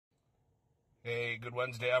Hey, good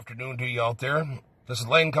Wednesday afternoon to you out there. This is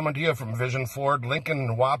Lane coming to you from Vision Ford,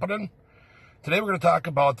 Lincoln Nautilus. Today we're going to talk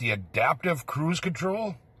about the adaptive cruise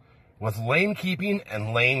control with lane keeping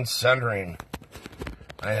and lane centering.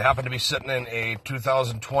 I happen to be sitting in a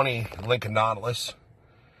 2020 Lincoln Nautilus.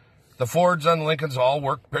 The Fords and the Lincolns all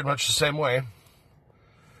work pretty much the same way.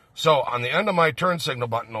 So on the end of my turn signal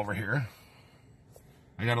button over here,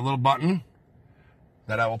 I got a little button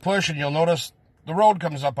that I will push, and you'll notice the road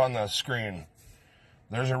comes up on the screen.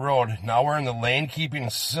 There's a road. Now we're in the lane keeping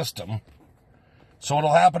system. So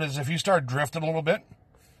what'll happen is if you start drifting a little bit,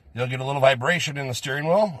 you'll get a little vibration in the steering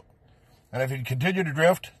wheel. And if you continue to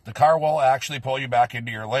drift, the car will actually pull you back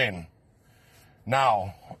into your lane.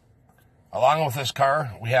 Now, along with this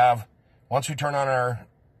car, we have, once we turn on our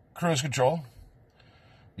cruise control,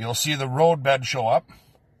 you'll see the road bed show up.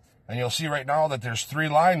 And you'll see right now that there's 3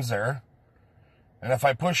 lines there. And if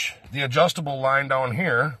I push the adjustable line down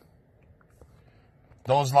here,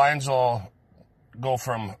 those lines will go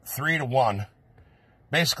from 3 to 1.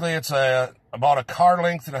 Basically, it's about a car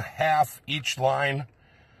length and a half each line.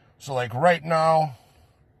 So like right now,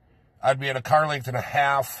 I'd be at a car length and a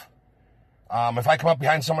half. If I come up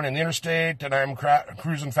behind someone in the interstate and I'm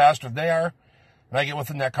cruising faster than they are, and I get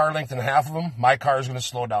within that car length and a half of them, my car is going to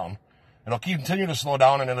slow down. It'll continue to slow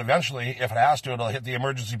down, and then eventually, if it has to, it'll hit the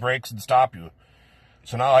emergency brakes and stop you.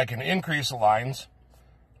 So now I can increase the lines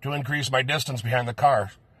to increase my distance behind the car.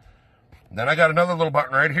 Then I got another little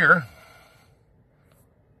button right here.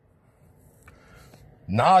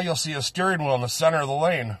 Now you'll see a steering wheel in the center of the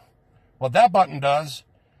lane. What that button does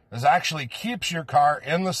is actually keeps your car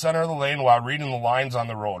in the center of the lane while reading the lines on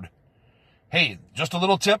the road. Hey, just a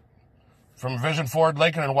little tip from Vision Ford,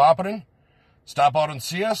 Lincoln and Wahpeton. Stop out and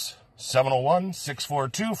see us,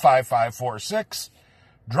 701-642-5546.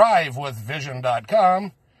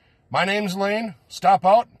 drivewithvision.com. My name's Lane. Stop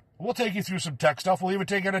out. We'll take you through some tech stuff. We'll even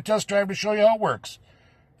take you on a test drive to show you how it works.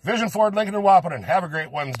 Vision Ford, Lincoln and Wahpeton. Have a great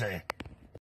Wednesday.